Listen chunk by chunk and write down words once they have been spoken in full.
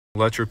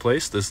Let's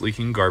replace this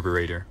leaking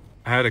garburator.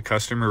 I had a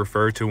customer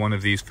refer to one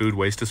of these food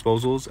waste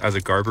disposals as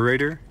a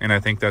garburator, and I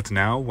think that's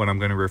now what I'm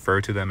going to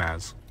refer to them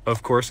as.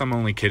 Of course, I'm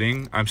only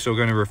kidding. I'm still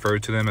going to refer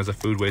to them as a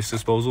food waste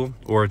disposal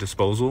or a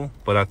disposal,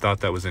 but I thought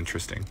that was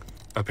interesting.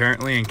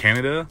 Apparently in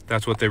Canada,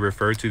 that's what they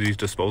refer to these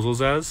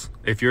disposals as.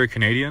 If you're a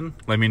Canadian,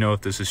 let me know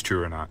if this is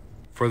true or not.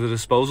 For the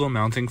disposal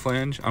mounting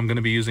flange, I'm going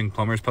to be using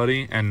plumber's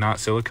putty and not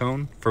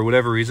silicone. For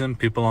whatever reason,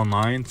 people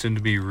online seem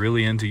to be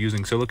really into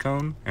using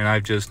silicone, and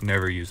I've just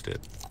never used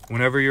it.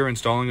 Whenever you're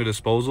installing a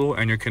disposal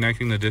and you're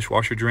connecting the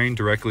dishwasher drain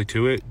directly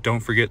to it, don't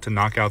forget to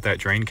knock out that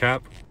drain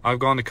cap. I've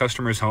gone to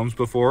customers' homes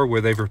before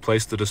where they've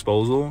replaced the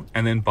disposal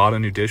and then bought a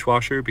new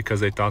dishwasher because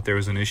they thought there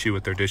was an issue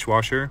with their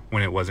dishwasher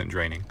when it wasn't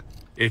draining.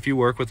 If you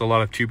work with a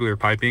lot of tubular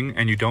piping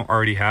and you don't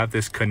already have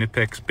this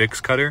Knipex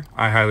Bix cutter,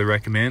 I highly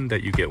recommend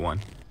that you get one.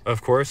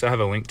 Of course, I have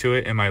a link to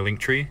it in my link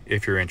tree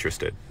if you're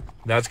interested.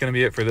 That's going to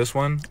be it for this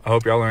one. I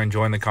hope y'all are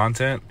enjoying the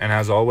content, and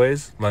as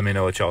always, let me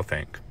know what y'all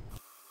think.